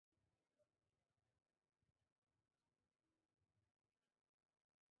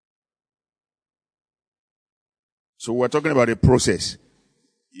So we're talking about a process.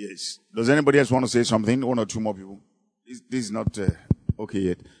 Yes. Does anybody else want to say something? One or two more people. This is not okay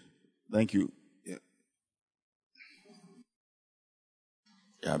yet. Thank you.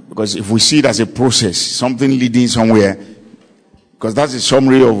 Yeah, because if we see it as a process, something leading somewhere, because that's a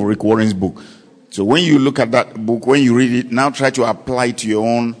summary of Rick Warren's book. So when you look at that book, when you read it, now try to apply it to your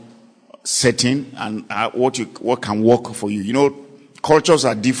own setting and what can work for you. You know, cultures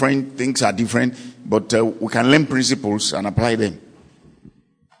are different, things are different, but we can learn principles and apply them.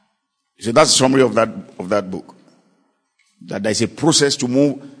 So that's a summary of that book. That there's a process to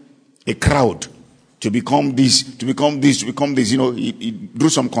move a crowd to become this, to become this, to become this. You know, it drew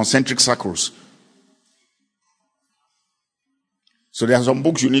some concentric circles. So there are some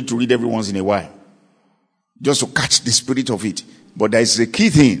books you need to read every once in a while, just to catch the spirit of it. But there is a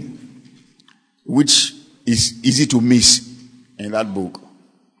key thing, which is easy to miss in that book.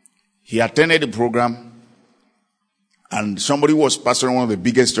 He attended the program, and somebody who was pastoring one of the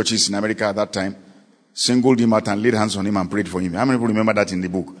biggest churches in America at that time singled him out and laid hands on him and prayed for him. How many people remember that in the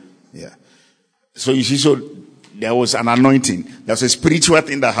book? Yeah. So you see, so there was an anointing. There was a spiritual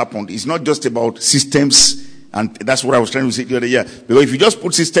thing that happened. It's not just about systems, and that's what I was trying to say the other year. Because if you just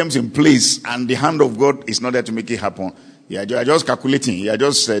put systems in place and the hand of God is not there to make it happen, you are just calculating. You are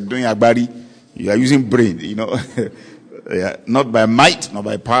just doing a body. You are using brain, you know. Yeah. Not by might, not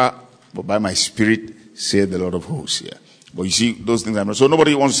by power, but by my spirit, said the Lord of hosts. Yeah. But you see, those things are not. So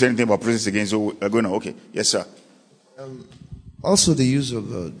nobody wants to say anything about process again. So we're going on. Okay. Yes, sir. Also, the use of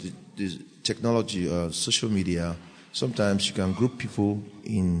the technology, social media. Sometimes you can group people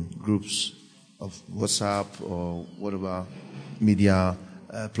in groups of WhatsApp or whatever media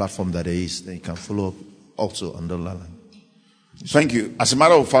platform that is. Then you can follow up also on the line. Thank you. As a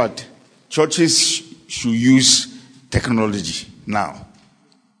matter of fact, churches should use technology now.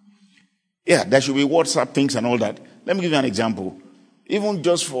 Yeah, there should be WhatsApp things and all that. Let me give you an example. Even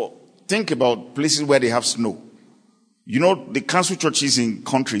just think about places where they have snow. You know, they cancel churches in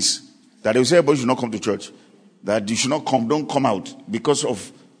countries that they will say, everybody should not come to church. That you should not come, don't come out because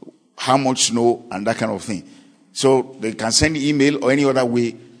of how much snow and that kind of thing. So they can send email or any other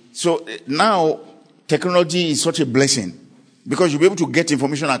way. So now, technology is such a blessing because you'll be able to get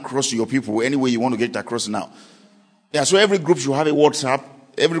information across to your people any way you want to get it across now. Yeah, so every group should have a WhatsApp.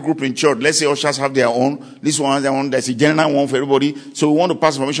 Every group in church, let's say ushers have their own. This one has their own. There's a general one for everybody. So we want to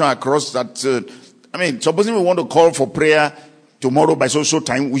pass information across that. Supposing we want to call for prayer tomorrow by so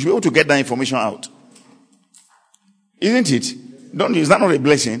time, we should be able to get that information out. Isn't it? Is that not a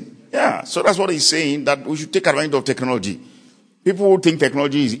blessing? Yeah. So that's what he's saying, that we should take advantage of technology. People who think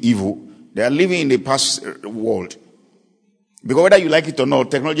technology is evil, they are living in a past world. Because whether you like it or not,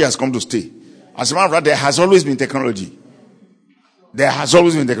 technology has come to stay. As a matter of fact, there has always been technology. There has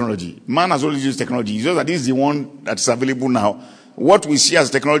always been technology. Man has always used technology. It's just that this is the one that's available now. What we see as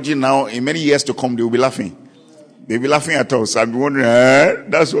technology now, in many years to come, they will be laughing. They'll be laughing at us and be wondering,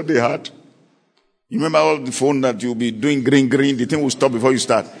 that's what they had. You remember all the phone that you'll be doing green, the thing will stop before you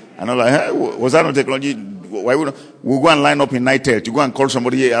start. And I'm like, was that not technology? Why would we'll go and line up in Nitel to go and call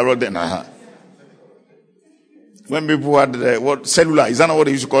somebody around there? When people had cellular, is that not what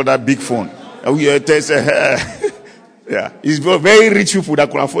they used to call that big phone? Yeah, it's very rich people that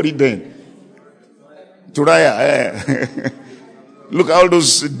could afford it then. Turaya, look at all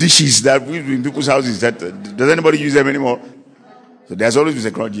those dishes that we in people's houses. Does anybody use them anymore? So there's always been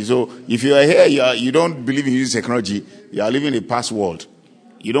technology. So if you are here, you don't believe in using technology, you are living in a past world.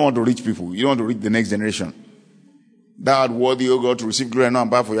 You don't want to reach people. You don't want to reach the next generation. Thou art worthy, O God, to receive glory and honor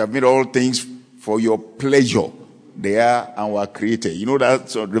and power, for you have made all things for your pleasure. They are and were created. You know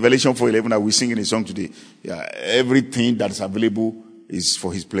that Revelation 4:11 that we sing in a song today. Yeah, everything that is available is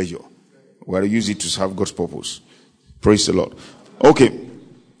for His pleasure. We are to use it to serve God's purpose. Praise the Lord. Okay.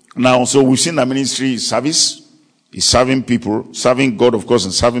 Now, so we've seen that ministry is service, is serving people, serving God, of course,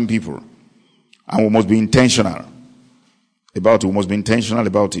 and serving people. And we must be intentional about it. We must be intentional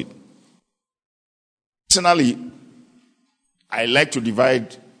about it. Personally, I like to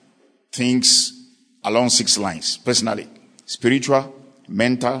divide things along 6 lines, personally. Spiritual,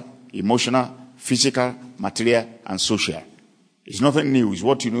 mental, emotional, physical, material, and social. It's nothing new. It's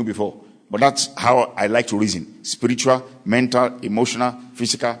what you knew before. But that's how I like to reason. Spiritual, mental, emotional,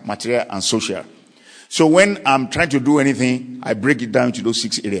 physical, material, and social. So when I'm trying to do anything, I break it down into those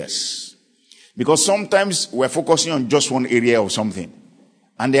 6 areas. Because sometimes we're focusing on just one area of something.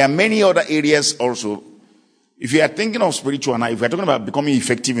 And there are many other areas also. If you are thinking of spiritual now, if you're talking about becoming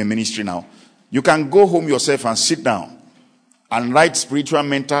effective in ministry now, you can go home yourself and sit down and write spiritual,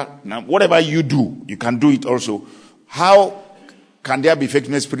 mental. Now, whatever you do, you can do it also. How can there be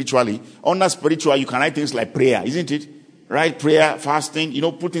faithfulness spiritually? Under spiritual, you can write things like prayer, isn't it? Right? Prayer, fasting,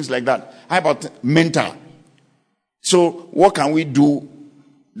 put things like that. How about mental? So what can we do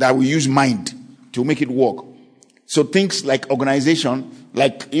that we use mind to make it work? So things like organization,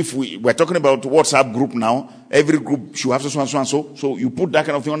 like if we're talking about WhatsApp group now, every group should have so and so and so. So you put that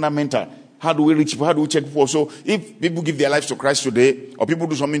kind of thing under mental. How do we reach people? How do we check people? So if people give their lives to Christ today, or people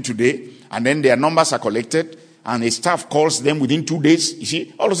do something today, and then their numbers are collected, and a staff calls them within 2 days, you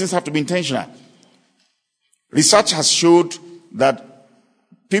see, all those things have to be intentional. Research has showed that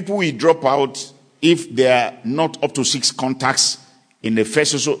people will drop out if they are not up to 6 contacts in the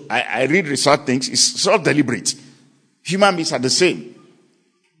first. So I read research things. It's all deliberate. Human beings are the same.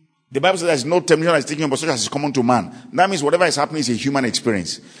 The Bible says there is no temptation that is taken, but such as is common to man. That means whatever is happening is a human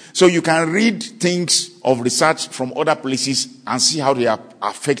experience. So you can read things of research from other places and see how they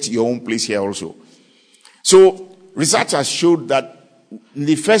affect your own place here also. So research has showed that in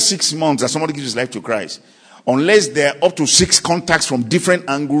the first 6 months that somebody gives his life to Christ, unless there are up to 6 contacts from different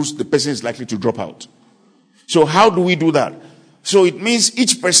angles, the person is likely to drop out. So how do we do that? So it means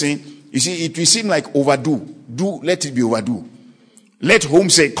each person, you see, it will seem like overdue. Let it be overdue. Let home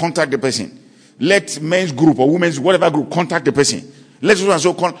say contact the person. Let men's group or women's whatever group contact the person. Let so and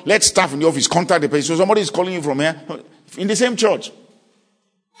so let staff in the office contact the person. So somebody is calling you from here in the same church.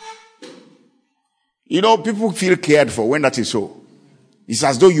 People feel cared for when that is so. It's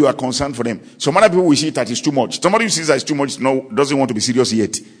as though you are concerned for them. Some other people will see that it's too much. Somebody who sees that it's too much doesn't want to be serious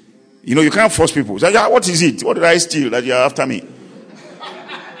yet. You can't force people. Say, what is it? What did I steal that you are after me?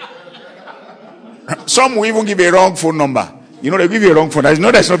 Some will even give a wrong phone number. They give you a wrong phone. There's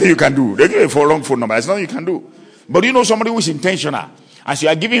nothing you can do. They give you a wrong phone number. There's nothing you can do. But somebody who is intentional. As you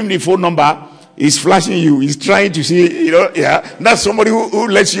are giving him the phone number, he's flashing you. He's trying to see, that's somebody who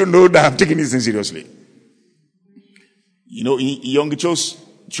lets you know that I'm taking this thing seriously. In Yonggi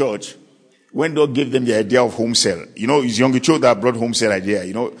church, when God gave them the idea of home cell, it's Yonggi Cho that brought home cell idea.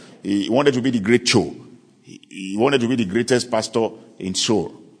 He wanted to be the great Cho. He wanted to be the greatest pastor in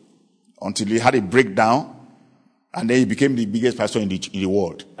Seoul. Until he had a breakdown, and then he became the biggest pastor in the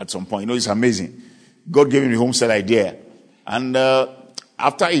world at some point. It's amazing. God gave him the home cell idea. And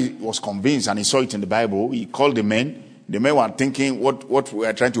after he was convinced and he saw it in the Bible, he called the men. The men were thinking, what we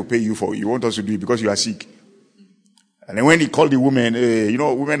are trying to pay you for? You want us to do it because you are sick. And then when he called the women,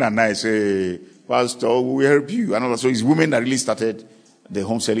 women are nice. Pastor, we will help you. And all that. So it's women that really started the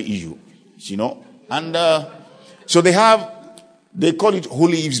home cell issue. And so they call it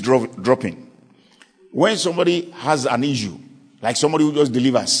holy eavesdropping. When somebody has an issue, like somebody who just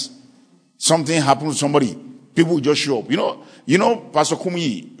delivers, something happens to somebody, people will just show up. Pastor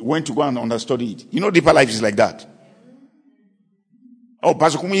Kumuyi went to go and understudy it. Deeper Life is like that.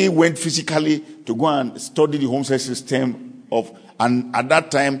 Pastor Kumuyi went physically to go and study the home cell system and at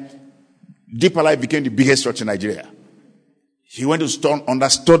that time, Deeper Life became the biggest church in Nigeria. He went to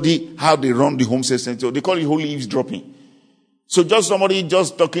understudy how they run the home cell system. So they call it holy eavesdropping. So just somebody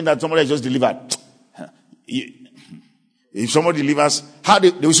just talking that somebody has just delivered. If somebody delivers, how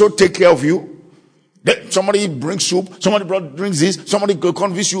they will so take care of you. Somebody brings soup, somebody brings this, somebody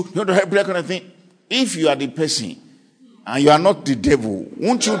convince you, to help that kind of thing. If you are the person and you are not the devil,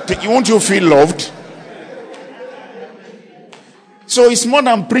 won't you feel loved? So it's more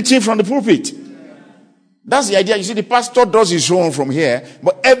than preaching from the pulpit. That's the idea. You see, the pastor does his own from here,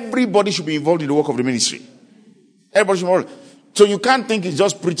 but everybody should be involved in the work of the ministry. Everybody should be involved. So you can't think it's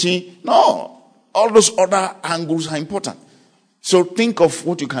just preaching. No. All those other angles are important. So think of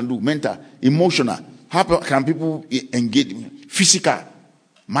what you can do. Mental, emotional. How can people engage? Physical,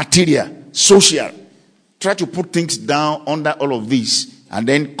 material, social. Try to put things down under all of this and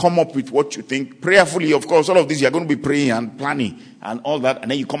then come up with what you think. Prayerfully, of course, all of this, you're going to be praying and planning and all that.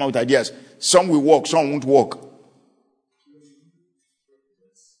 And then you come out with ideas. Some will work, some won't work.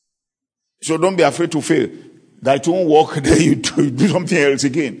 So don't be afraid to fail. That it won't work, then you do something else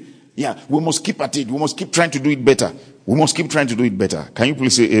again. Yeah, we must keep at it. We must keep trying to do it better. We must keep trying to do it better. Can you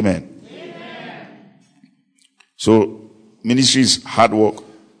please say amen? Amen. So, ministry is hard work.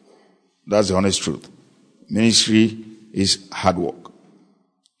 That's the honest truth. Ministry is hard work.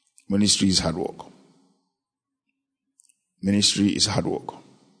 Ministry is hard work. Ministry is hard work.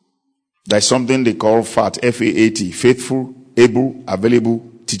 There's something they call FAT, F-A-A-T, faithful, able,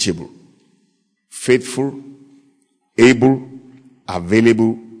 available, teachable. Faithful, able,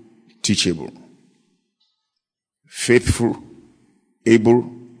 available, teachable. Faithful,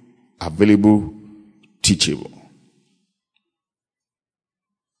 able, available, teachable.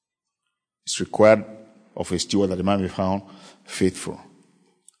 It's required of a steward that the man be found faithful.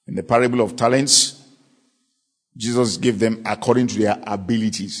 In the parable of talents, Jesus gave them according to their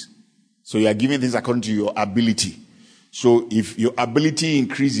abilities. So you are giving things according to your ability. So if your ability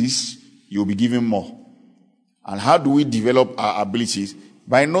increases, you'll be given more. And how do we develop our abilities?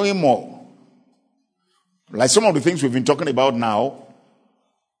 By knowing more. Like some of the things we've been talking about now,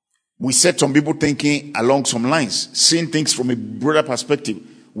 we set some people thinking along some lines, seeing things from a broader perspective.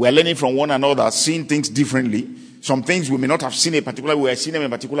 We are learning from one another, seeing things differently. Some things we may not have seen a particular way, we are seeing them in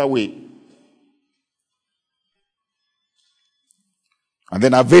a particular way. And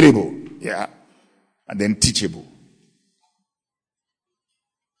then available, yeah, and then teachable.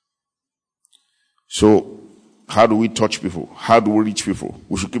 So, how do we touch people? How do we reach people?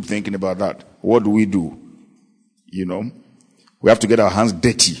 We should keep thinking about that. What do we do? You know, we have to get our hands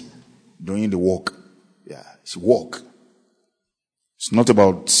dirty doing the work. Yeah, it's work. It's not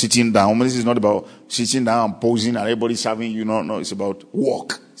about sitting down. This is not about sitting down and posing and everybody serving you. No, it's about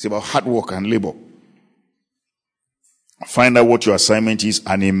work. It's about hard work and labor. Find out what your assignment is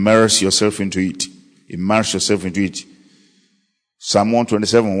and immerse yourself into it. Immerse yourself into it. Psalm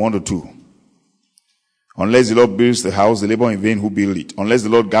 127, 1-2. Unless the Lord builds the house, the labor in vain who build it. Unless the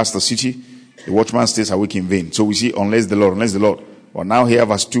Lord guards the city, the watchman stays awake in vain. So we see unless the Lord. But now here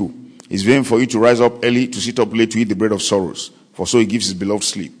verse 2. It's vain for you to rise up early, to sit up late, to eat the bread of sorrows. For so he gives his beloved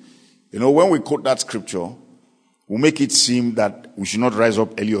sleep. You know, when we quote that scripture, we make it seem that we should not rise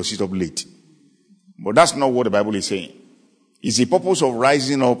up early or sit up late. But that's not what the Bible is saying. It's the purpose of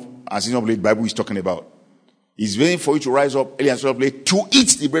rising up and sitting up late the Bible is talking about. It's vain for you to rise up early and sit up late to eat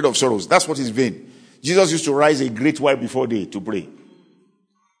the bread of sorrows. That's what is vain. Jesus used to rise a great while before day to pray.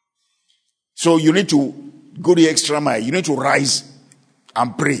 So you need to go the extra mile. You need to rise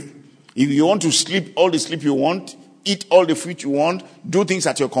and pray. If you want to sleep all the sleep you want, eat all the food you want, do things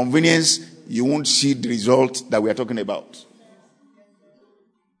at your convenience, you won't see the result that we are talking about.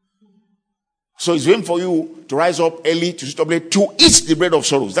 So it's vain for you to rise up early, to sit up late, to eat the bread of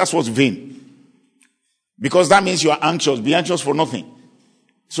sorrows. That's what's vain. Because that means you are anxious. Be anxious for nothing.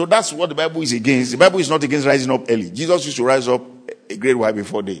 So that's what the Bible is against. The Bible is not against rising up early. Jesus used to rise up a great while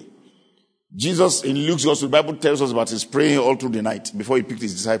before day. Jesus, in Luke's Gospel, the Bible tells us about his praying all through the night before he picked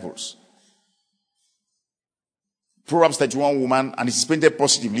his disciples. Proverbs 31 woman, and it's painted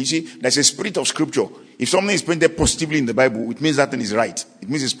positively. You see, there's a spirit of scripture. If something is painted positively in the Bible, it means that thing is right. It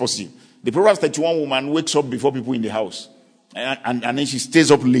means it's positive. The Proverbs 31 woman wakes up before people in the house. And then she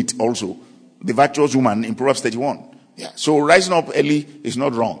stays up late also. The virtuous woman in Proverbs 31. Yeah. So rising up early is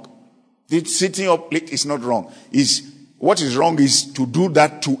not wrong. Sitting up late is not wrong. What is wrong is to do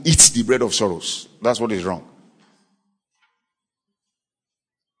that to eat the bread of sorrows. That's what is wrong.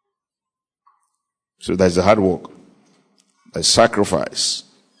 So there's the hard work. There's sacrifice.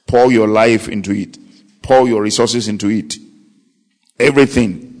 Pour your life into it. Pour your resources into it.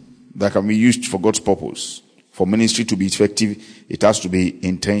 Everything that can be used for God's purpose, for ministry to be effective, it has to be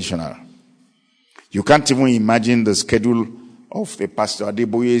intentional. You can't even imagine the schedule of the Pastor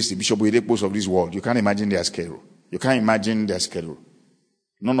Adeboye's, the Bishop Oyedepos of this world. You can't imagine their schedule. You can't imagine their schedule.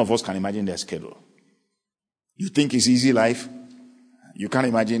 None of us can imagine their schedule. You think it's easy life? You can't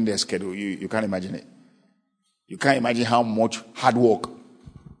imagine their schedule. You can't imagine it. You can't imagine how much hard work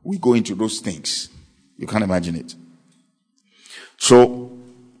we go into those things. You can't imagine it. So,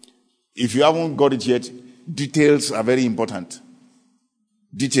 if you haven't got it yet, details are very important.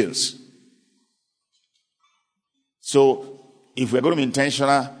 Details. So, if we're going to be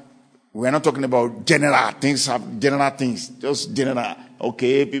intentional, we're not talking about general things, just general.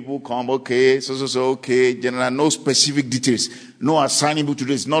 Okay, people come, okay, so, okay, general, no specific details, no assignable to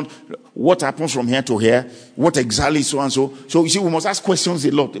this, not what happens from here to here, what exactly so and so. So, you see, we must ask questions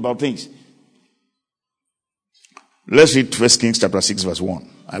a lot about things. Let's read 1 Kings chapter 6 verse 1.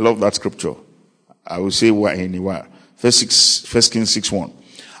 I love that scripture. I will say why anywhere. 1 Kings 6 1.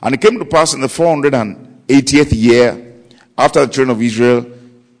 And it came to pass in the 480th year, after the children of Israel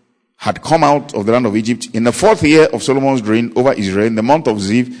had come out of the land of Egypt, in the 4th year of Solomon's reign over Israel, in the month of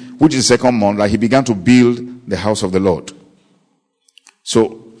Ziv, which is the 2nd month, that he began to build the house of the Lord.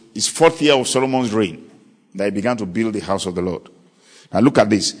 So, it's 4th year of Solomon's reign that he began to build the house of the Lord. Now look at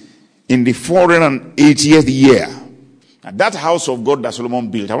this. In the 480th year, and that house of God that Solomon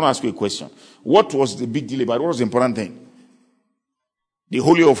built, I want to ask you a question. What was the big deal about it? What was the important thing? The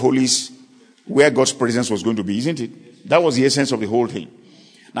Holy of Holies, where God's presence was going to be, isn't it? That was the essence of the whole thing.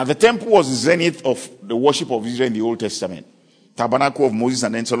 Now the temple was the zenith of the worship of Israel in the Old Testament. Tabernacle of Moses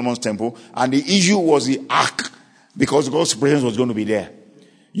and then Solomon's temple. And the issue was the ark, because God's presence was going to be there.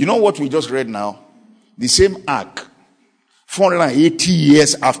 You know what we just read now? The same ark, 480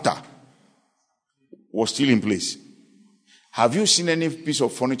 years after, was still in place. Have you seen any piece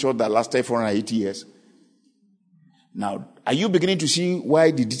of furniture that lasted 480 years? Now, are you beginning to see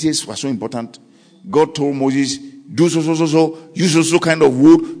why the details were so important? God told Moses, do so, use so kind of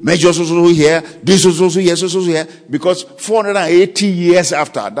wood, measure so here, do so here, so here, because 480 years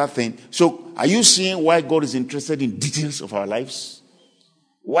after that thing. So, are you seeing why God is interested in details of our lives?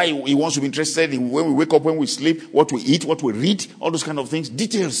 Why he wants to be interested in when we wake up, when we sleep, what we eat, what we read, all those kind of things,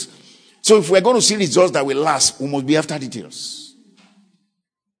 details. So if we're going to see results that will last, we must be after details.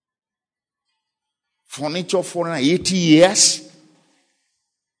 Furniture, 480 years.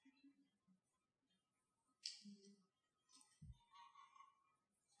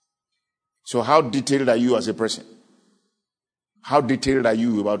 So how detailed are you as a person? How detailed are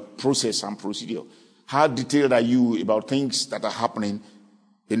you about process and procedure? How detailed are you about things that are happening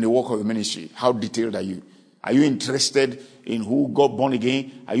in the work of the ministry? How detailed are you? Are you interested in who got born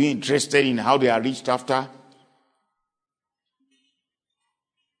again? Are you interested in how they are reached after?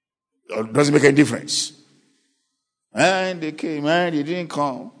 Or does it make any difference? And they came, and they didn't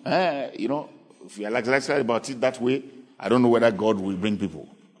come. You know, if you are like about it that way, I don't know whether God will bring people.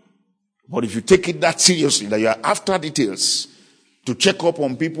 But if you take it that seriously, that you are after details, to check up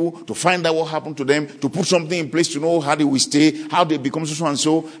on people, to find out what happened to them, to put something in place to know how they will stay, how they become so and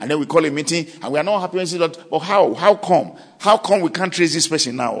so, and then we call a meeting, and we are not happy and say that, but how? How come? How come we can't trace this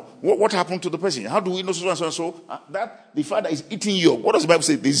person now? What happened to the person? How do we know so and so and so? That the father is eating you up. What does the Bible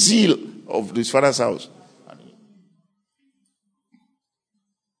say? The zeal of his father's house.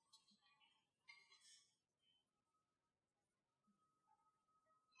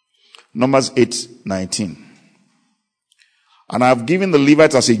 Numbers 8:19. And I have given the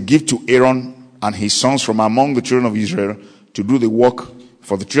Levites as a gift to Aaron and his sons from among the children of Israel to do the work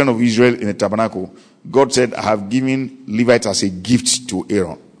for the children of Israel in the tabernacle. God said, I have given Levites as a gift to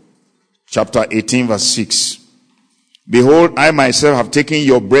Aaron. Chapter 18 verse 6. Behold, I myself have taken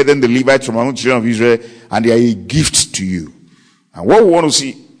your brethren, the Levites from among the children of Israel, and they are a gift to you. And what we want to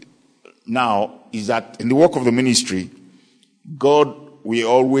see now is that in the work of the ministry, God will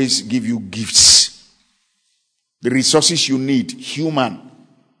always give you gifts. The resources you need, human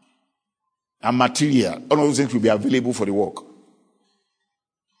and material, all those things will be available for the work.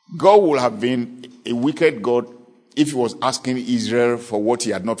 God would have been a wicked God if he was asking Israel for what he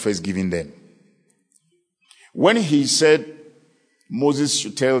had not first given them. When he said Moses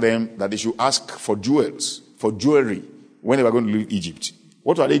should tell them that they should ask for jewels, for jewelry, when they were going to leave Egypt,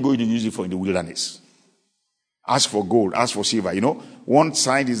 what are they going to use it for in the wilderness? Ask for gold, ask for silver. You know, one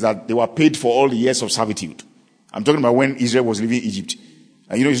side is that they were paid for all the years of servitude. I'm talking about when Israel was leaving Egypt.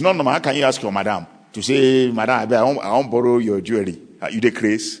 And you know, it's not normal. How can you ask your madam to say, Madam, I won't borrow your jewelry? Are you the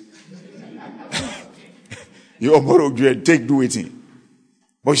craze? You won't borrow jewelry, do it.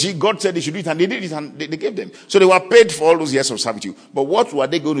 But God said they should do it, and they did it, and they gave them. So they were paid for all those years of servitude. But what were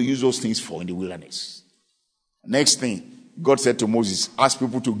they going to use those things for in the wilderness? Next thing, God said to Moses, ask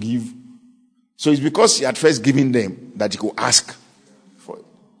people to give. So it's because he had first given them that he could ask for it.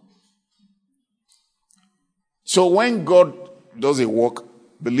 So when God does a work,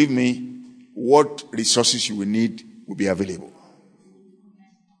 believe me, what resources you will need will be available.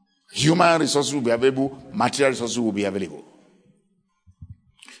 Human resources will be available, material resources will be available.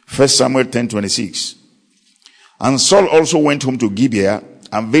 1 Samuel 10:26. And Saul also went home to Gibeah,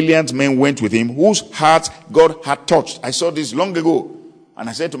 and valiant men went with him, whose hearts God had touched. I saw this long ago, and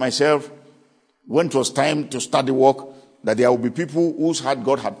I said to myself, when it was time to start the work, that there will be people whose heart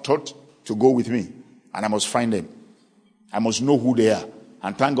God had touched to go with me. And I must find them. I must know who they are.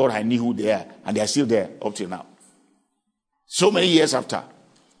 And thank God I knew who they are. And they are still there up till now. So many years after.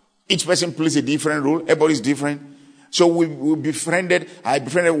 Each person plays a different role. Everybody's different. So we befriended. I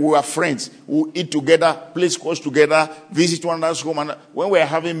befriended. We were friends. We eat together, play squash together, visit one another's home. And when we are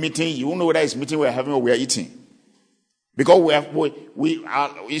having meeting, you won't know whether it's meeting we are having or we are eating. Because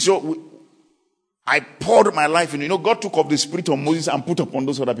I poured my life in. You know, God took up the spirit of Moses and put upon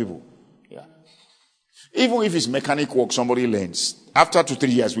those other people. Yeah. Even if it's mechanic work, somebody learns. After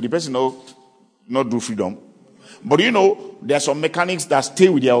 2-3 years, will the person not do freedom? But you know, there are some mechanics that stay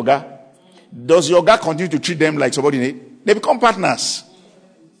with their Oga. Does your Oga continue to treat them like subordinate? They become partners.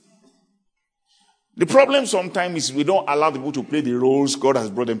 The problem sometimes is we don't allow people to play the roles God has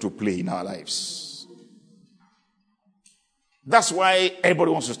brought them to play in our lives. That's why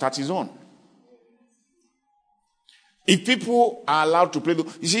everybody wants to start his own. If people are allowed to play,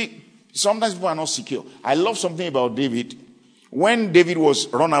 you see, sometimes people are not secure. I love something about David. When David was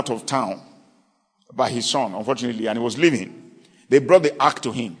run out of town by his son, unfortunately, and he was leaving, they brought the ark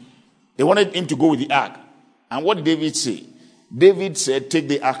to him. They wanted him to go with the ark. And what did David say? David said, take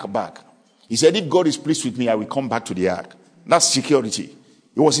the ark back. He said, if God is pleased with me, I will come back to the ark. That's security.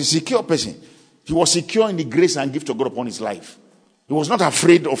 He was a secure person. He was secure in the grace and gift of God upon his life. He was not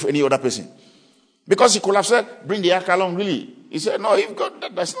afraid of any other person. Because he could have said, bring the ark along, really. He said, no, if God,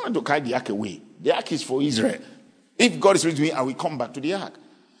 that's not to carry the ark away. The ark is for Israel. If God is with me, I will come back to the ark.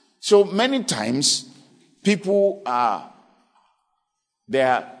 So many times, people they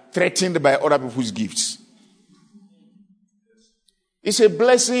are threatened by other people's gifts. It's a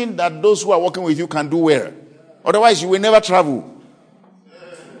blessing that those who are working with you can do well. Otherwise, you will never travel.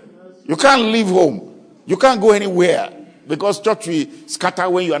 You can't leave home. You can't go anywhere because church will scatter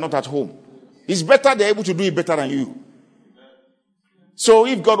when you are not at home. It's better they're able to do it better than you. So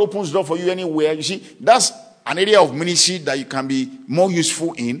if God opens door for you anywhere, you see, that's an area of ministry that you can be more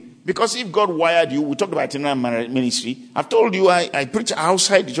useful in. Because if God wired you, we talked about itinerant ministry. I've told you I preach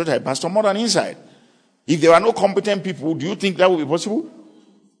outside the church I pastor more than inside. If there are no competent people, do you think that would be possible?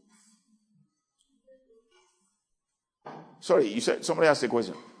 Sorry, you said somebody asked a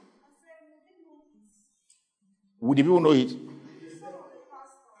question. Would the people know it?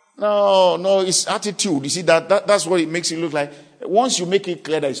 No, it's attitude. You see, that's what it makes it look like. Once you make it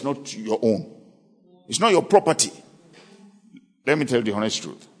clear that it's not your own, it's not your property. Let me tell you the honest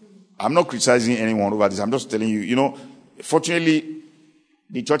truth. I'm not criticizing anyone over this. I'm just telling you, fortunately,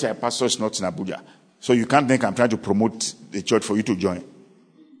 the church I pastor is not in Abuja. So you can't think I'm trying to promote the church for you to join.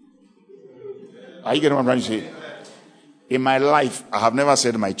 Are you getting what I'm trying to say? In my life, I have never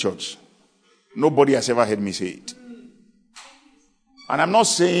said my church. Nobody has ever heard me say it. And I'm not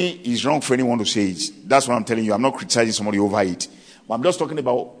saying it's wrong for anyone to say it. That's what I'm telling you. I'm not criticizing somebody over it. But I'm just talking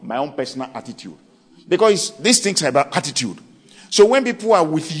about my own personal attitude. Because these things are about attitude. So when people are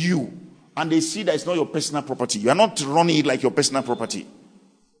with you and they see that it's not your personal property, you are not running it like your personal property.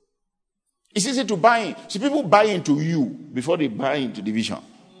 It's easy to buy in. See, people buy into you before they buy into the vision.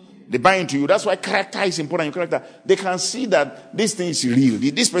 They buy into you. That's why character is important. Your character. They can see that this thing is real.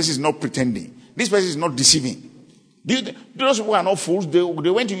 This person is not pretending. This person is not deceiving. Those people are not fools. They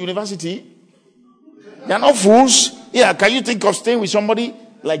went to university. They are not fools. Yeah, can you think of staying with somebody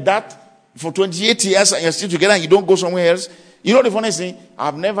like that for 28 years and you're still together and you don't go somewhere else? You know the funny thing?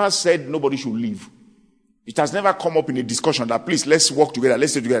 I've never said nobody should leave. It has never come up in a discussion that please, let's work together,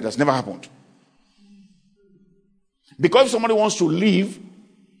 let's stay together. That's never happened. Because if somebody wants to leave,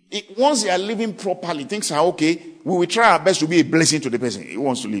 once they are living properly, things are okay, we will try our best to be a blessing to the person who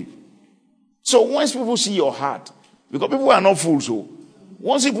wants to leave. So once people see your heart, because people are not fools, so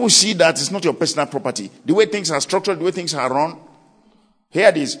once people see that it's not your personal property, the way things are structured, the way things are run, here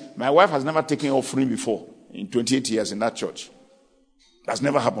it is. My wife has never taken offering before in 28 years in that church. That's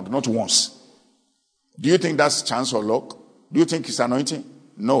never happened, not once. Do you think that's chance or luck? Do you think it's anointing?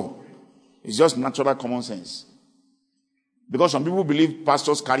 No. It's just natural common sense. Because some people believe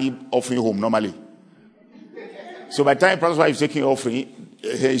pastors carry offering home normally. So by the time pastor's wife is taking offering,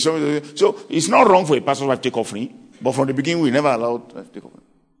 so it's not wrong for a pastor's wife to take offering, but from the beginning we never allowed to take offering.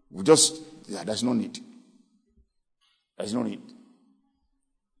 We just, there's no need. There's no need.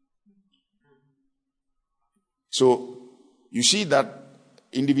 So you see that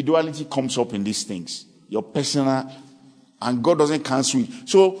individuality comes up in these things. Your personal, and God doesn't cancel it.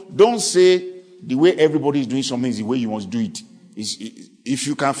 So don't say the way everybody is doing something is the way you must do it. If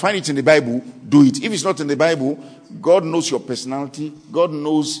you can find it in the Bible, do it. If it's not in the Bible, God knows your personality. God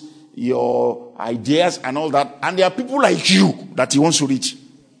knows your ideas and all that. And there are people like you that He wants to reach.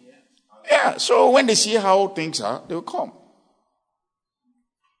 Yeah, so when they see how things are, they will come.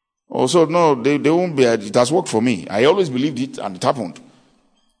 Also, no, they won't be. It has worked for me. I always believed it and it happened.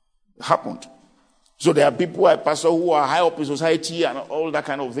 It happened. So there are people I pastor who are high up in society and all that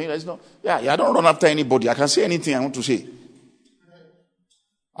kind of thing. I don't run after anybody. I can say anything I want to say.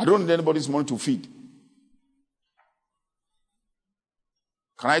 I don't need anybody's money to feed.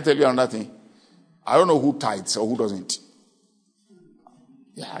 Can I tell you another thing? I don't know who tithes or who doesn't.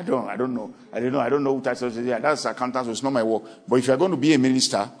 Yeah, I don't know. I don't know who tithes. Yeah, that's accountants, so it's not my work. But if you're going to be a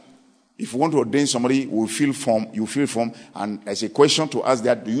minister, if you want to ordain somebody, you fill form, and there's a question to ask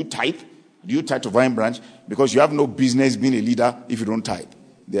that, do you tithe? Do you tithe to Vine Branch? Because you have no business being a leader if you don't tithe.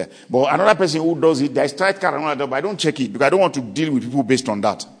 There. But another person who does it, there's tithe card and all that, but I don't check it because I don't want to deal with people based on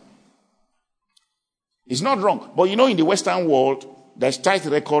that. It's not wrong. But in the Western world, there's tithe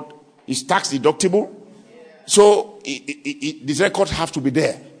record. It's tax deductible. So this record have to be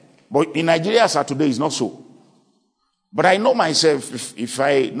there. But in Nigeria, as of today, it's not so. But I know myself, if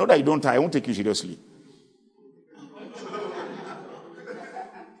I know that you don't tithe, I won't take you seriously.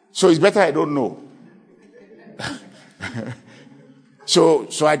 So it's better I don't know.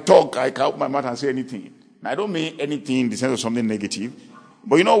 So I talk, I can open my mouth and say anything. I don't mean anything in the sense of something negative.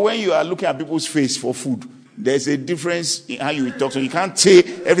 But when you are looking at people's face for food, There's a difference in how you talk. So you can't say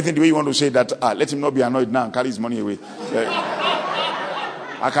everything the way you want to say that, let him not be annoyed now and carry his money away.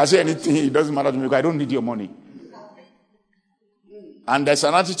 I can say anything, it doesn't matter to me because I don't need your money. And there's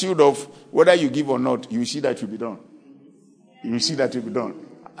an attitude of whether you give or not, you see that it will be done. You see that it will be done.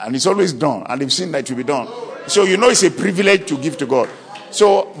 And it's always done. And they've seen that it will be done. So you know it's a privilege to give to God.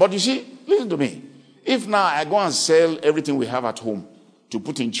 So, but you see, listen to me. If now I go and sell everything we have at home to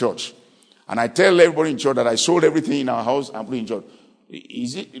put in church, and I tell everybody in church that I sold everything in our house and put it in church,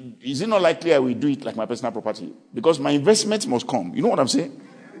 is it not likely I will do it like my personal property? Because my investment must come. You know what I'm saying?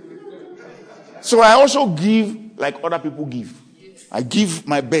 So I also give like other people give. I give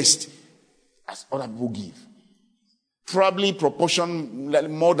my best as other people give. Probably proportion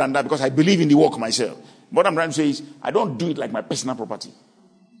more than that because I believe in the work myself. What I'm trying to say is I don't do it like my personal property.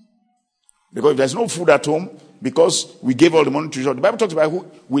 Because if there's no food at home, because we gave all the money to church, the Bible talks about who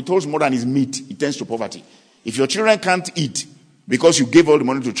withholds more than his meat, it tends to poverty. If your children can't eat because you gave all the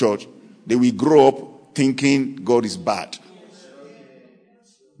money to church, they will grow up thinking God is bad.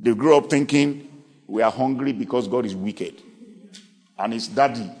 They grow up thinking we are hungry because God is wicked. And it's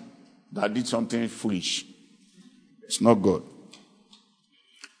daddy that did something foolish. It's not God.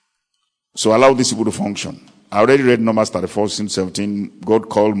 So allow this people to function. I already read Numbers 34, 17. God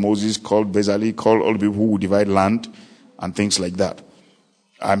called Moses, called Bezalel, called all the people who would divide land and things like that.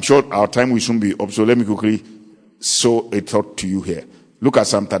 I'm sure our time will soon be up, so let me quickly sow a thought to you here. Look at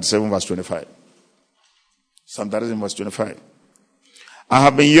Psalm 37, verse 25. Psalm 37, verse 25. I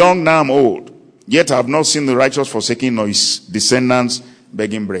have been young, now I'm old. Yet I have not seen the righteous forsaking nor his descendants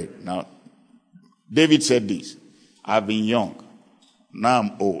begging bread. Now, David said this. I have been young, now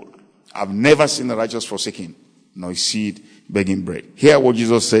I'm old. I've never seen the righteous forsaken nor his seed begging bread. Hear what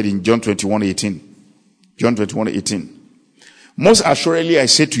Jesus said in John 21:18. John 21:18. Most assuredly I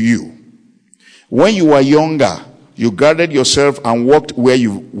say to you, when you were younger, you guarded yourself and walked where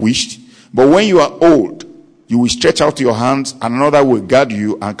you wished. But when you are old, you will stretch out your hands and another will guard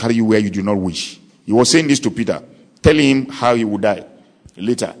you and carry you where you do not wish. He was saying this to Peter, telling him how he would die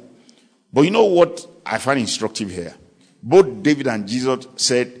later. But you know what I find instructive here? Both David and Jesus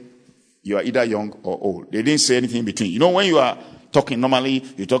said, you are either young or old. They didn't say anything in between. You know, when you are talking normally,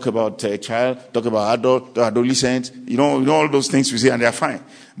 you talk about a child, talk about adult, adolescent, you know all those things we say and they are fine.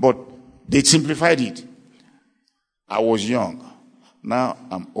 But they simplified it. I was young. Now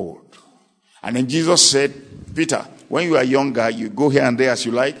I'm old. And then Jesus said, Peter, when you are younger, you go here and there as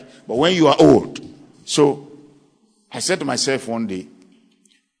you like. But when you are old. So I said to myself one day,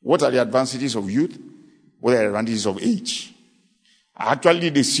 what are the advantages of youth? What are the advantages of age? I actually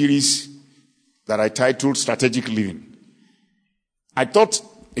did a series that I titled Strategic Living. I thought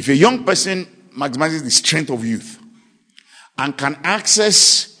if a young person maximizes the strength of youth and can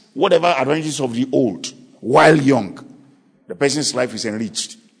access whatever advantages of the old while young, the person's life is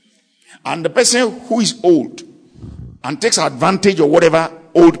enriched. And the person who is old and takes advantage of whatever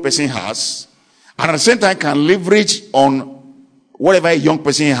old person has, and at the same time can leverage on whatever a young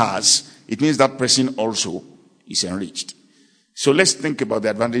person has, it means that person also is enriched. So let's think about the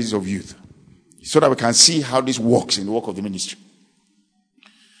advantages of youth so that we can see how this works in the work of the ministry.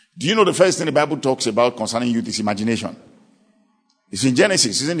 Do you know the first thing the Bible talks about concerning youth is imagination? It's in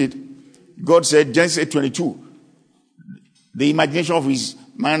Genesis, isn't it? God said, Genesis 8:22, the imagination of his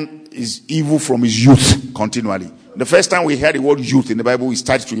man is evil from his youth continually. The first time we heard the word youth in the Bible, it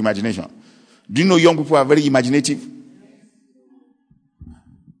starts to imagination. Do you know young people are very imaginative?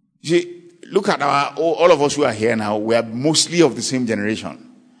 You see, look at all of us who are here now, we are mostly of the same generation.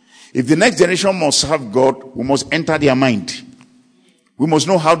 If the next generation must serve God, we must enter their mind. We must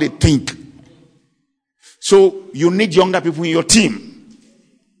know how they think. So you need younger people in your team.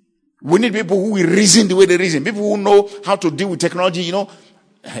 We need people who will reason the way they reason. People who know how to deal with technology, you know.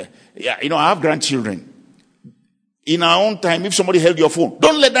 Yeah, you know, I have grandchildren. In our own time, if somebody held your phone,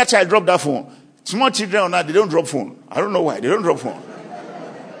 don't let that child drop that phone. Small children or not, they don't drop phone. I don't know why. They don't drop phone.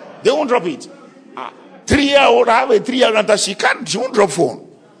 They won't drop it. 3-year-old, I have a 3-year-old granddaughter, she won't drop phone.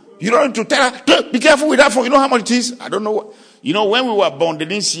 You don't need to tell her, be careful with that phone. You know how much it is? I don't know. You know, when we were born, they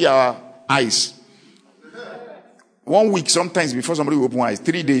didn't see our eyes. 1 week, sometimes before somebody will open eyes,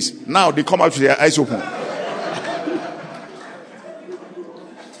 3 days. Now they come out with their eyes open.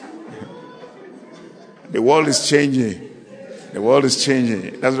 The world is changing. The world is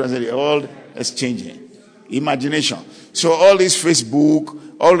changing. That's what I said. The world is changing. Imagination. So all this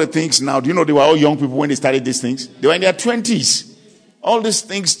Facebook, all the things now, do you know they were all young people when they started these things? They were in their 20s. All these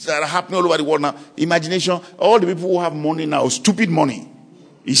things that are happening all over the world now, imagination, all the people who have money now, stupid money,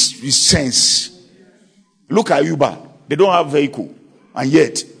 is sense. Look at Uber. They don't have vehicle. And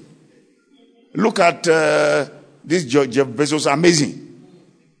yet, Look at this Jeff Bezos, amazing.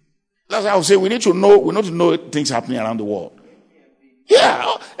 That's why I would say we need to know things happening around the world.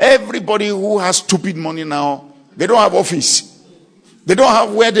 Yeah, everybody who has stupid money now, they don't have office. They don't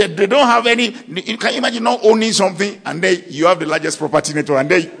have where they don't have any. You can imagine not owning something and then you have the largest property network and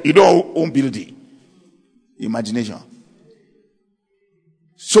then you don't own building. Imagination.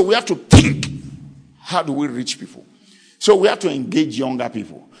 So we have to think, how do we reach people? So we have to engage younger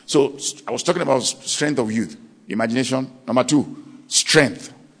people. So I was talking about strength of youth. Imagination. Number 2,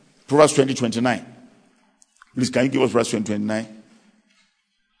 strength. Proverbs 20:29. Please, can you give us Proverbs 20:29?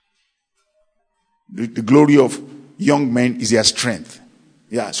 The glory of young men is their strength.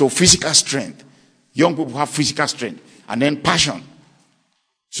 Yeah, so physical strength. Young people have physical strength. And then passion.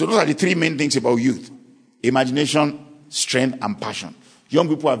 So those are the 3 main things about youth. Imagination, strength, and passion. Young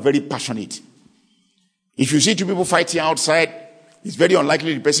people are very passionate. If you see 2 people fighting outside, it's very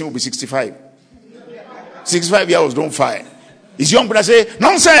unlikely the person will be 65. 65-year-olds don't fight. It's young people that say,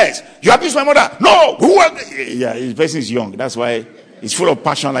 nonsense! You abuse my mother! No! Yeah, the person is young. That's why it's full of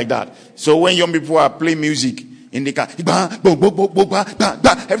passion like that. So when young people are playing music in the car,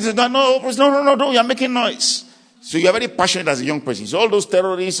 everything, no, you're making noise. So you're very passionate as a young person. So all those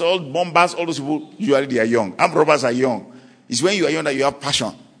terrorists, all bombers, all those people, usually they are young. Armed robbers are young. It's when you are young that you have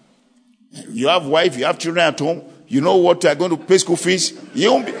passion. You have wife, you have children at home. You know what you are going to pay school fees.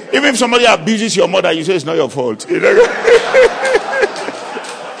 You won't be, even if somebody abuses your mother, you say it's not your fault.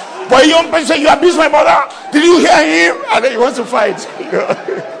 But a young person say, you abuse my mother. Did you hear him? And then he wants to fight.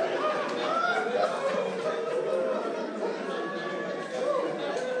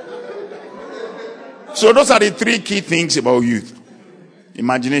 So those are the 3 key things about youth.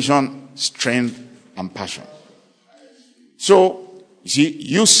 Imagination, strength, and passion. So, you see,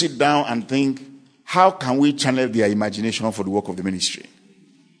 you sit down and think, how can we channel their imagination for the work of the ministry?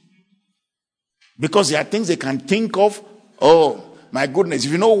 Because there are things they can think of. Oh, my goodness,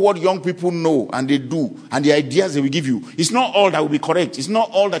 if you know what young people know and they do, and the ideas they will give you, it's not all that will be correct. It's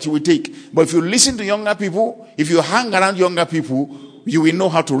not all that you will take. But if you listen to younger people, if you hang around younger people, you will know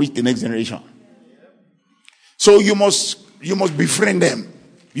how to reach the next generation. So you must befriend them.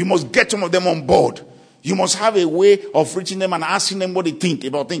 You must get some of them on board. You must have a way of reaching them and asking them what they think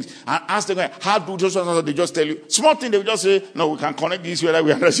about things. And ask them, how do they just tell you? Small thing, they will just say, no, we can connect this whether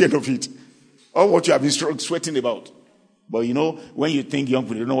we understand of it. Or what you have been sweating about. But you know, when you think young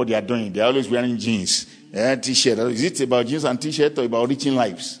people don't know what they are doing, they're always wearing jeans, t-shirt. Is it about jeans and t-shirt or about reaching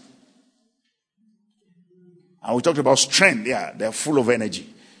lives? And we talked about strength. Yeah, they're full of energy.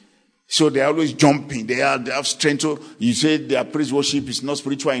 So they're always jumping. They have strength. So you say their praise worship is not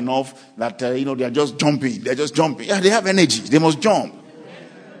spiritual enough that, they are just jumping. They're just jumping. Yeah, they have energy. They must jump.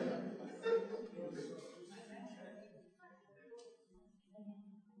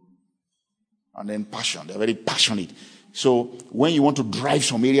 And then passion. They're very passionate. So when you want to drive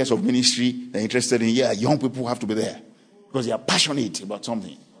some areas of ministry they're interested in, young people have to be there. Because they are passionate about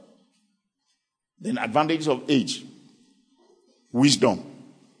something. Then advantages of age. Wisdom.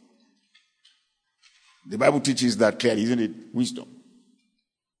 The Bible teaches that clearly, isn't it? Wisdom.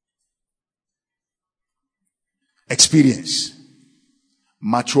 Experience.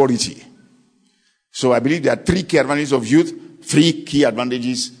 Maturity. So I believe there are 3 key advantages of youth, 3 key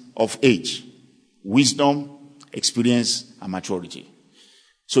advantages of age. Wisdom, experience, and maturity.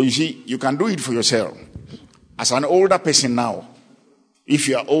 So you see, you can do it for yourself. As an older person now, if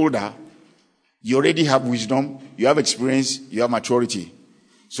you are older, you already have wisdom, you have experience, you have maturity.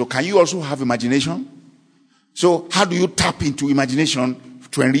 So can you also have imagination? So how do you tap into imagination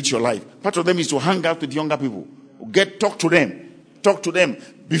to enrich your life? Part of them is to hang out with younger people. Talk to them,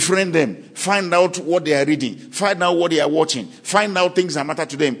 befriend them, find out what they are reading, find out what they are watching, find out things that matter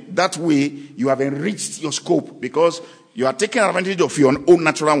to them. That way, you have enriched your scope because you are taking advantage of your own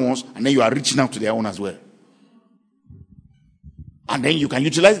natural ones and then you are reaching out to their own as well. And then you can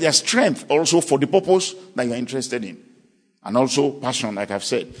utilize their strength also for the purpose that you are interested in. And also passion, like I've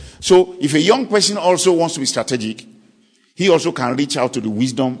said. So if a young person also wants to be strategic, he also can reach out to the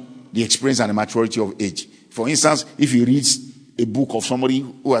wisdom, the experience, and the maturity of age. For instance, if he reads a book of somebody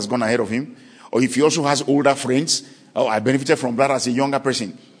who has gone ahead of him, or if he also has older friends, I benefited from that as a younger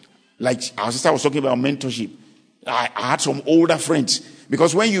person. Like our sister was talking about mentorship. I had some older friends.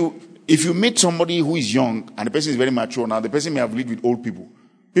 Because if you meet somebody who is young, and the person is very mature now, the person may have lived with old people.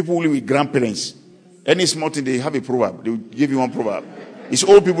 People who live with grandparents. Any small thing, they have a proverb. They will give you one proverb. It's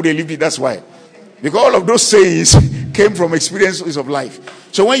old people they live with, that's why. Because all of those sayings came from experiences of life.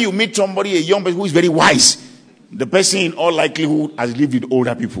 So when you meet somebody, a young person who is very wise, the person in all likelihood has lived with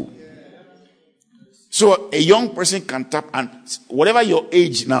older people. So a young person can tap, and whatever your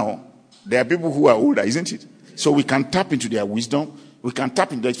age now, There are people who are older, isn't it? So we can tap into their wisdom. We can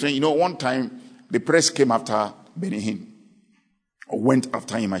tap into their experience. You know, one time the press came after Benny Hinn. Or went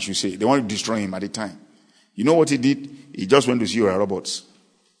after him, I should say. They wanted to destroy him at the time. You know what he did? He just went to see Ora Roberts.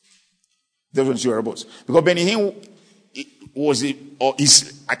 Because Benny Hinn was,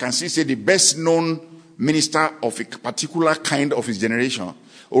 I can still say, the best known minister of a particular kind of his generation.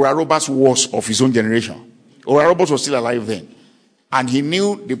 Ora Roberts was of his own generation. Ora Roberts was still alive then. And he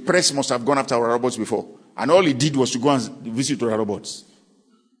knew the press must have gone after Ora Roberts before. And all he did was to go and visit Ora Roberts.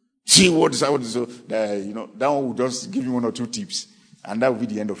 See what is, that one would just give him 1 or 2 tips. And that would be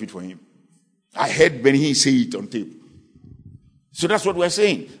the end of it for him. I heard Benny Hinn say it on tape. So that's what we're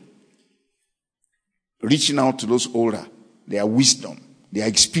saying. Reaching out to those older, their wisdom, their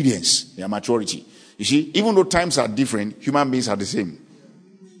experience, their maturity. You see, even though times are different, human beings are the same.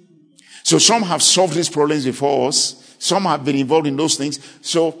 So some have solved these problems before us. Some have been involved in those things.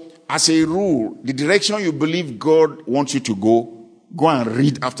 So as a rule, the direction you believe God wants you to go and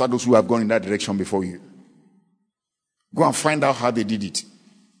read after those who have gone in that direction before you. Go and find out how they did it.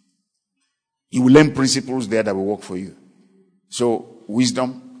 You will learn principles there that will work for you. So,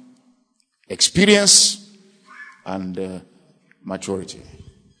 wisdom, experience, and maturity.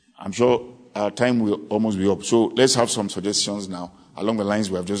 I'm sure our time will almost be up. So, let's have some suggestions now along the lines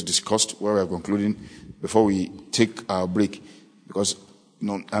we have just discussed, where we are concluding, before we take our break. Because,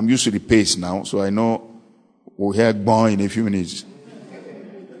 I'm used to the pace now, so I know we'll hear Gbon in a few minutes.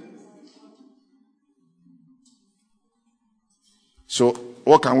 So,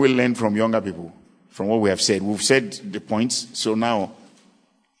 what can we learn from younger people? From what we have said? We've said the points. So now,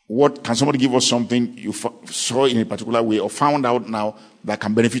 what can somebody give us something you saw in a particular way or found out now that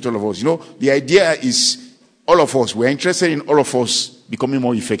can benefit all of us? The idea is all of us. We're interested in all of us becoming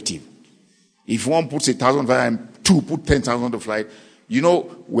more effective. If one puts 1,000 flight and 2 put 10,000 to flight,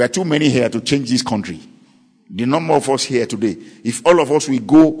 we are too many here to change this country. The number of us here today, if all of us will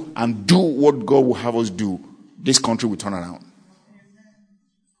go and do what God will have us do, this country will turn around.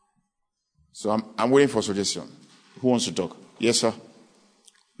 So I'm waiting for suggestion. Who wants to talk? Yes, sir.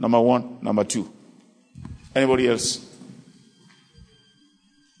 Number 1, number 2. Anybody else?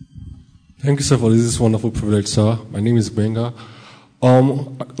 Thank you, sir, for this wonderful privilege, sir. My name is Benga.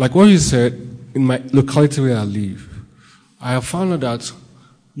 Like what you said, in my locality where I live, I have found out that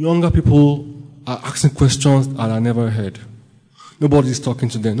younger people are asking questions that I never heard. Nobody's talking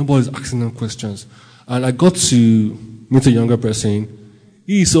to them. Nobody's asking them questions. And I got to meet a younger person.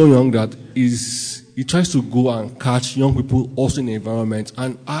 He is so young that he tries to go and catch young people also in the environment.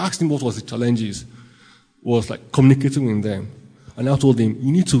 And I asked him what was the challenges. Was like communicating with them. And I told him,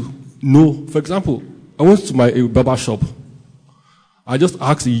 you need to know. For example, I went to a barber shop. I just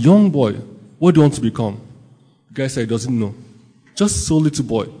asked a young boy, what do you want to become? The guy said he doesn't know. Just so little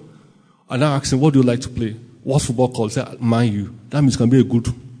boy. And I asked him, what do you like to play? What's football called? He said, Man U. That means you can be a good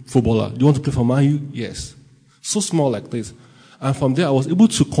footballer. Do you want to play for Man U? Yes. So small like this. And from there, I was able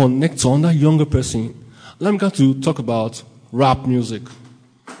to connect to another younger person. Let me get to talk about rap music,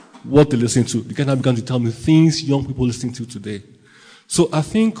 what they listen to. The guy now began to tell me things young people listen to today. So I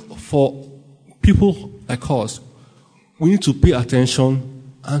think for people like us, we need to pay attention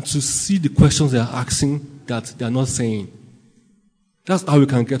and to see the questions they are asking that they are not saying. That's how we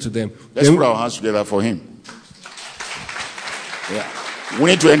can get to them. Let's put our hands together for him. Yeah.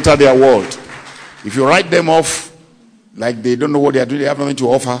 We need to enter their world. If you write them off like they don't know what they are doing, they have nothing to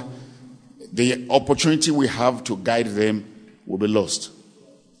offer, the opportunity we have to guide them will be lost.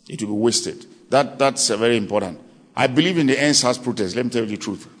 It will be wasted. That's very important. I believe in the EndSARS protest. Let me tell you the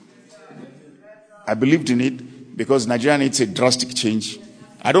truth. I believed in it because Nigeria needs a drastic change.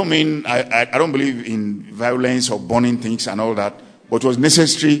 I don't believe in violence or burning things and all that, but it was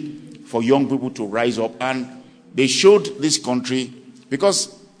necessary for young people to rise up. And they showed this country,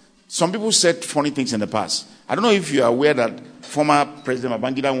 because some people said funny things in the past. I don't know if you are aware that former President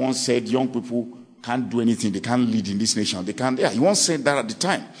Babangida once said young people can't do anything. They can't lead in this nation. They can't. Yeah, he once said that at the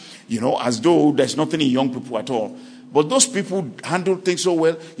time. As though there's nothing in young people at all. But those people handle things so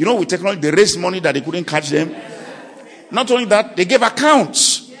well. With technology, they raised money that they couldn't catch them. Not only that, they gave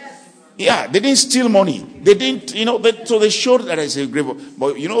accounts. Yeah, they didn't steal money. They didn't, so they showed that as a grave.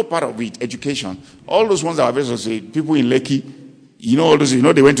 But part of it, education. All those ones that are very say people in Lekki, all those,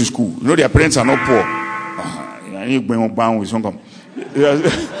 they went to school. Their parents are not poor.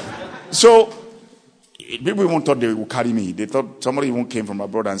 So, people even thought they would carry me. They thought somebody even came from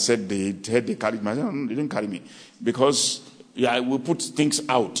abroad and said they carried me. I said, no, they didn't carry me. Because, we put things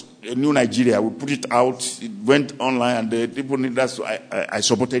out. A new Nigeria, we put it out. It went online and the people need that. So I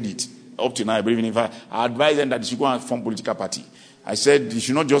supported it. Up to now, I believe in it. I advised them that they should go and form a political party. I said it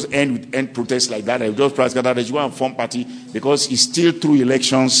should not just end with end protests like that. I just press that they should go and form party, because it's still through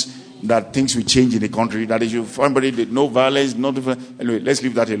elections that things will change in the country. That is, you find no violence, no different. Anyway, let's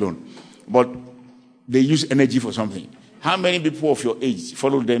leave that alone. But they use energy for something. How many people of your age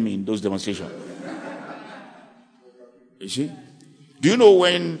followed them in those demonstrations? You see? Do you know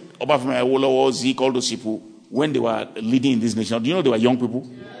when Obafemi Awolowo, Zeke, all those people, when they were leading in this nation, do you know they were young people?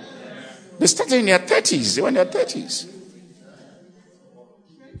 They started in their 30s. They were in their 30s.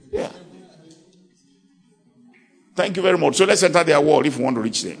 Yeah. Thank you very much. So let's enter their world if we want to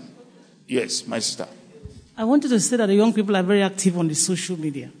reach them. Yes, my sister. I wanted to say that the young people are very active on the social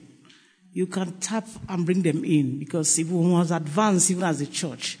media. You can tap and bring them in, because if one was advanced, even as a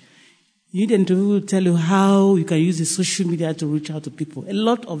church, you need them to tell you how you can use the social media to reach out to people. A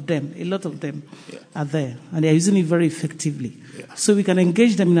lot of them are there, and they're using it very effectively. Yeah. So we can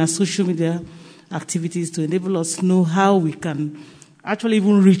engage them in our social media activities to enable us to know how we can actually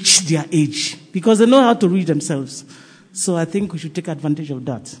even reach their age, because they know how to reach themselves. So I think we should take advantage of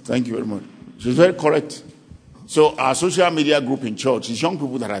that. Thank you very much. She's very correct. So our social media group in church is young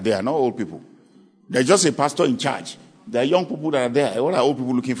people that are there, not old people. There's just a pastor in charge. There are young people that are there. What are old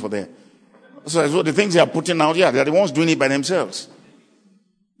people looking for there? So the things they are putting out, they're the ones doing it by themselves.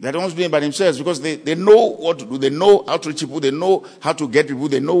 They're the ones doing it by themselves, because they know what to do. They know how to reach people. They know how to get people.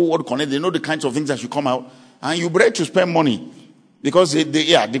 They know what to connect. They know the kinds of things that should come out. And you break to spend money. Because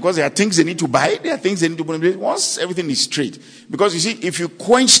because there are things they need to buy. There are things they need to put in place. Once everything is straight. Because you see, if you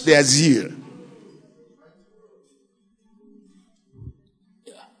quench their zeal,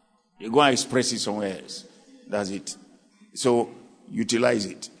 you go and express it somewhere else. That's it. So, utilize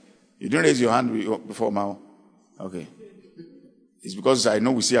it. You didn't raise your hand before now? Okay. It's because I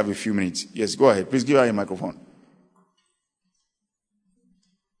know we still have a few minutes. Yes, go ahead. Please give her a microphone.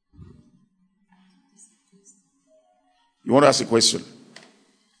 You want to ask a question?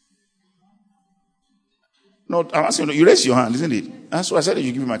 No, I'm asking you. You raised your hand, isn't it? That's why I said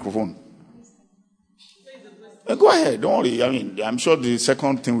you give me a microphone. Go ahead. Don't worry. I mean, I'm sure the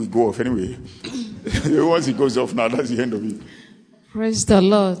second thing will go off anyway. Once it goes off now, that's the end of it. Praise the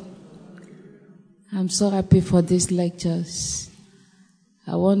Lord. I'm so happy for these lectures.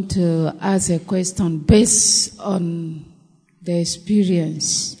 I want to ask a question based on the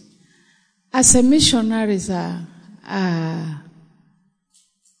experience. As a missionary, sir, I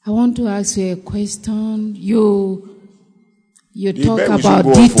want to ask you a question. You talk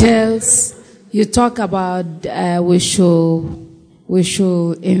about details. You talk about we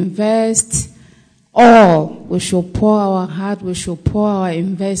should invest all. We should pour our heart. We should pour our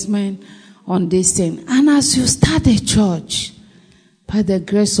investment on this thing. And as you start a church, by the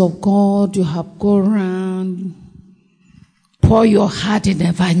grace of God, you have gone around, pour your heart in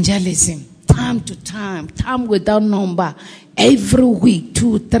evangelism. Time to time without number, every week,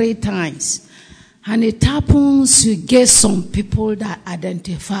 2-3 times. And it happens you get some people that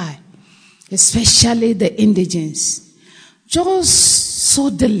identify, especially the indigens. Just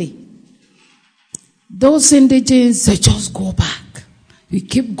suddenly, those indigens, they just go back. You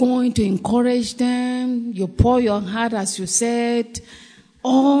keep going to encourage them. You pour your heart, as you said.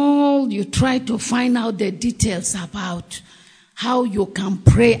 You try to find out the details about how you can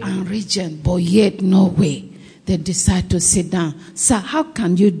pray and reach them, but yet no way. They decide to sit down. Sir, how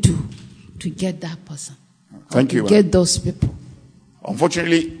can you do to get that person? Thank you. Get those people.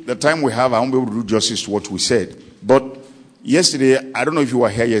 Unfortunately, the time we have, I won't be able to do justice to what we said. But yesterday, I don't know if you were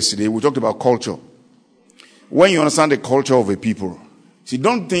here yesterday, we talked about culture. When you understand the culture of a people, see,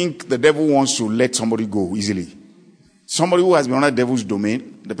 don't think the devil wants to let somebody go easily. Somebody who has been under the devil's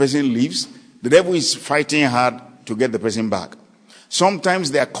domain, the person leaves, the devil is fighting hard to get the person back.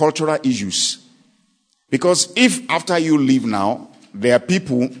 Sometimes there are cultural issues. Because if after you leave now, there are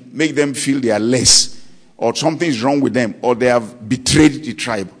people make them feel they are less, or something is wrong with them, or they have betrayed the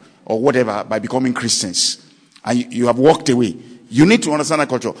tribe, or whatever, by becoming Christians, and you have walked away. You need to understand that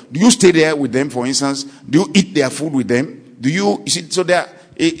culture. Do you stay there with them, for instance? Do you eat their food with them? You see, so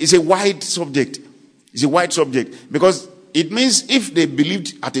it's a wide subject. It's a wide subject. Because it means if they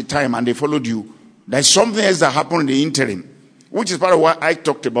believed at a time and they followed you, there's something else that happened in the interim. Which is part of why I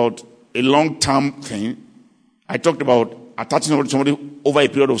talked about a long-term thing. I talked about attaching somebody over a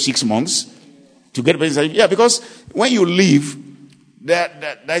period of 6 months to get a person. Yeah, because when you leave,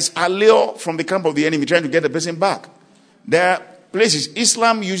 there's a lure from the camp of the enemy trying to get the person back. There are places.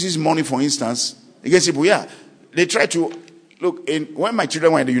 Islam uses money, for instance, against people. Yeah, they try to look. When my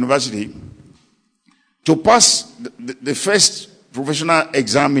children were in the university, to pass the first professional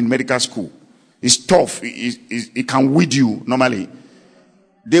exam in medical school, it's tough. It can weed you normally.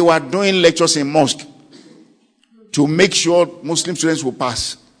 They were doing lectures in mosque. to make sure Muslim students will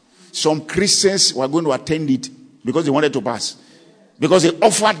pass. Some Christians were going to attend it because they wanted to pass. Because they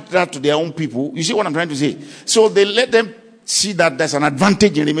offered that to their own people. You see what I'm trying to say? So they let them see that there's an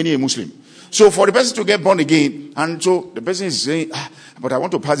advantage in remaining a Muslim. So for the person to get born again, and so the person is saying, but I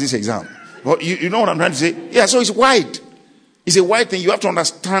want to pass this exam. But you know what I'm trying to say? Yeah, so it's wide. It's a wide thing. You have to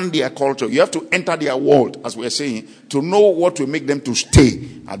understand their culture. You have to enter their world, as we are saying, to know what will make them to stay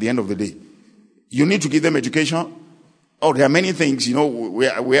at the end of the day. You need to give them education. Oh, there are many things,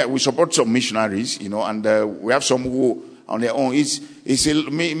 we support some missionaries, and we have some who on their own.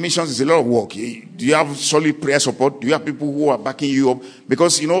 Missions is a lot of work. Do you have solid prayer support? Do you have people who are backing you up?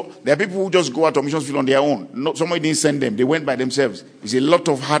 Because, there are people who just go out on missions field on their own. Somebody didn't send them. They went by themselves. It's a lot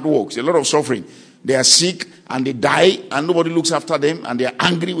of hard work. It's a lot of suffering. They are sick and they die and nobody looks after them and they are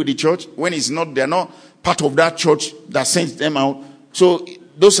angry with the church when they're not part of that church that sends them out. So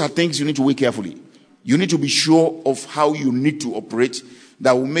those are things you need to weigh carefully. You need to be sure of how you need to operate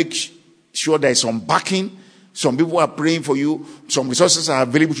that will make sure there is some backing. Some people are praying for you. Some resources are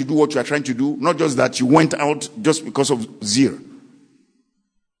available to do what you are trying to do. Not just that you went out just because of zeal.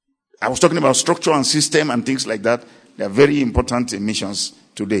 I was talking about structure and system and things like that. They are very important in missions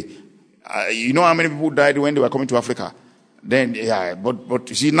today. You know how many people died when they were coming to Africa? Then, but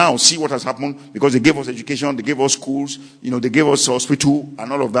you see now, see what has happened because they gave us education, they gave us schools, they gave us hospital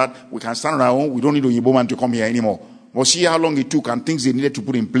and all of that. We can stand on our own. We don't need a Yibo man to come here anymore. But see how long it took and things they needed to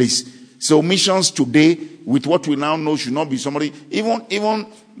put in place. So missions today, with what we now know, should not be somebody, even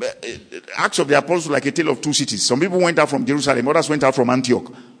Acts of the Apostles, like a tale of two cities. Some people went out from Jerusalem, others went out from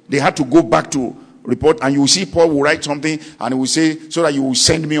Antioch. They had to go back to report, and you will see Paul will write something and he will say, so that you will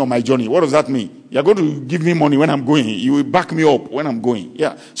send me on my journey. What does that mean? You're going to give me money when I'm going. You will back me up when I'm going.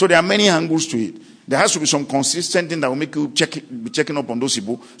 Yeah. So there are many angles to it. There has to be some consistent thing that will make you be checking up on those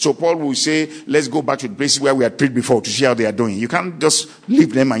people. So Paul will say, let's go back to the places where we had prayed before to see how they are doing. You can't just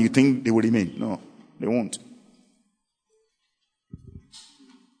leave them and you think they will remain. No, they won't.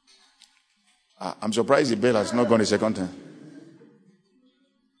 I'm surprised the bell has not gone a second time.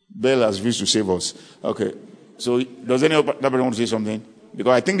 Bell has refused to save us. Okay. So does any other person want to say something?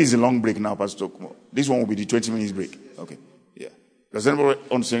 Because I think this is a long break now, Pastor. This one will be the 20 minutes break. Okay. Yeah. Does anybody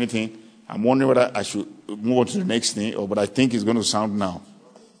want to say anything? I'm wondering whether I should move on to the next thing, but I think it's going to sound now.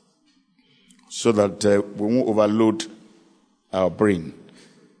 So that we won't overload our brain.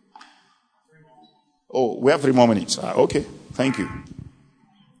 Oh, we have 3 more minutes. Okay. Thank you.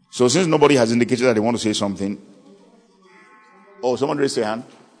 So since nobody has indicated that they want to say something. Oh, someone raised their hand.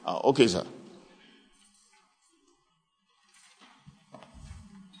 Okay, sir.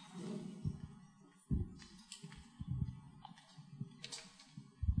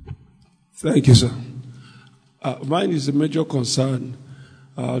 Thank you, sir. Mine is a major concern,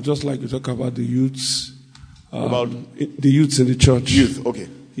 just like you talk about the youths. About the youths in the church. Youth, okay.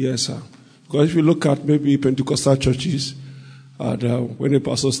 Yes, sir. Because if you look at maybe Pentecostal churches, and when a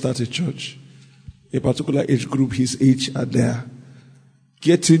pastor starts a church, a particular age group, his age are there.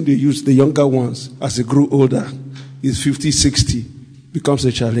 Getting the youth, the younger ones, as they grow older, is 50, 60, becomes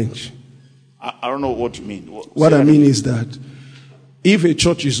a challenge. I don't know what you mean. What I mean is that if a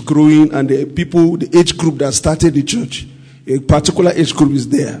church is growing and the people, the age group that started the church, a particular age group is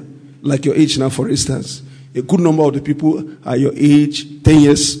there, like your age now, for instance, a good number of the people are your age, 10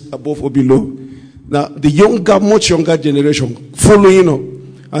 years above or below. Now, the younger, much younger generation following up,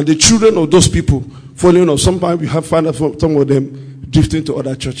 and the children of those people following up, sometimes we have found out from some of them drifting to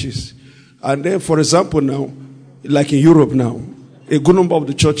other churches. And then, for example, now, like in Europe now, a good number of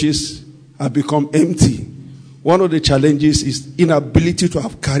the churches have become empty. One of the challenges is inability to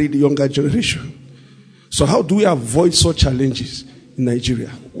have carried the younger generation. So how do we avoid such challenges in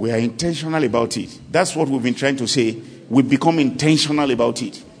Nigeria? We are intentional about it. That's what we've been trying to say. We become intentional about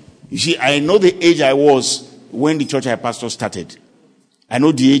it. You see, I know the age I was when the church I pastor started. I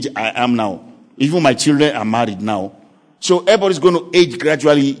know the age I am now. Even my children are married now. So everybody's going to age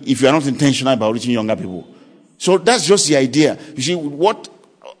gradually if you are not intentional about reaching younger people. So that's just the idea. You see, what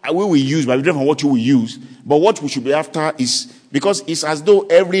we will use might be different from what you will use. But what we should be after is, because it's as though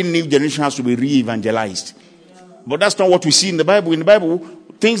every new generation has to be re-evangelized. But that's not what we see in the Bible. In the Bible,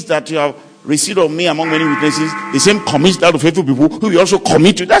 things that you have received of me among many witnesses, the same commit that of faithful people who will also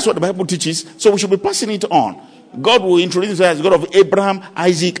commit to. That's what the Bible teaches. So we should be passing it on. God will introduce himself as God of Abraham,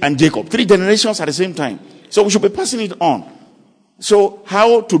 Isaac, and Jacob. 3 generations at the same time. So we should be passing it on. So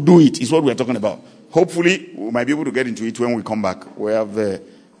how to do it is what we are talking about. Hopefully, we might be able to get into it when we come back. We have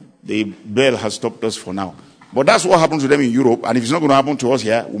the bell has stopped us for now. But that's what happened to them in Europe. And if it's not going to happen to us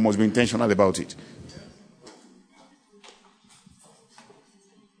here, we must be intentional about it.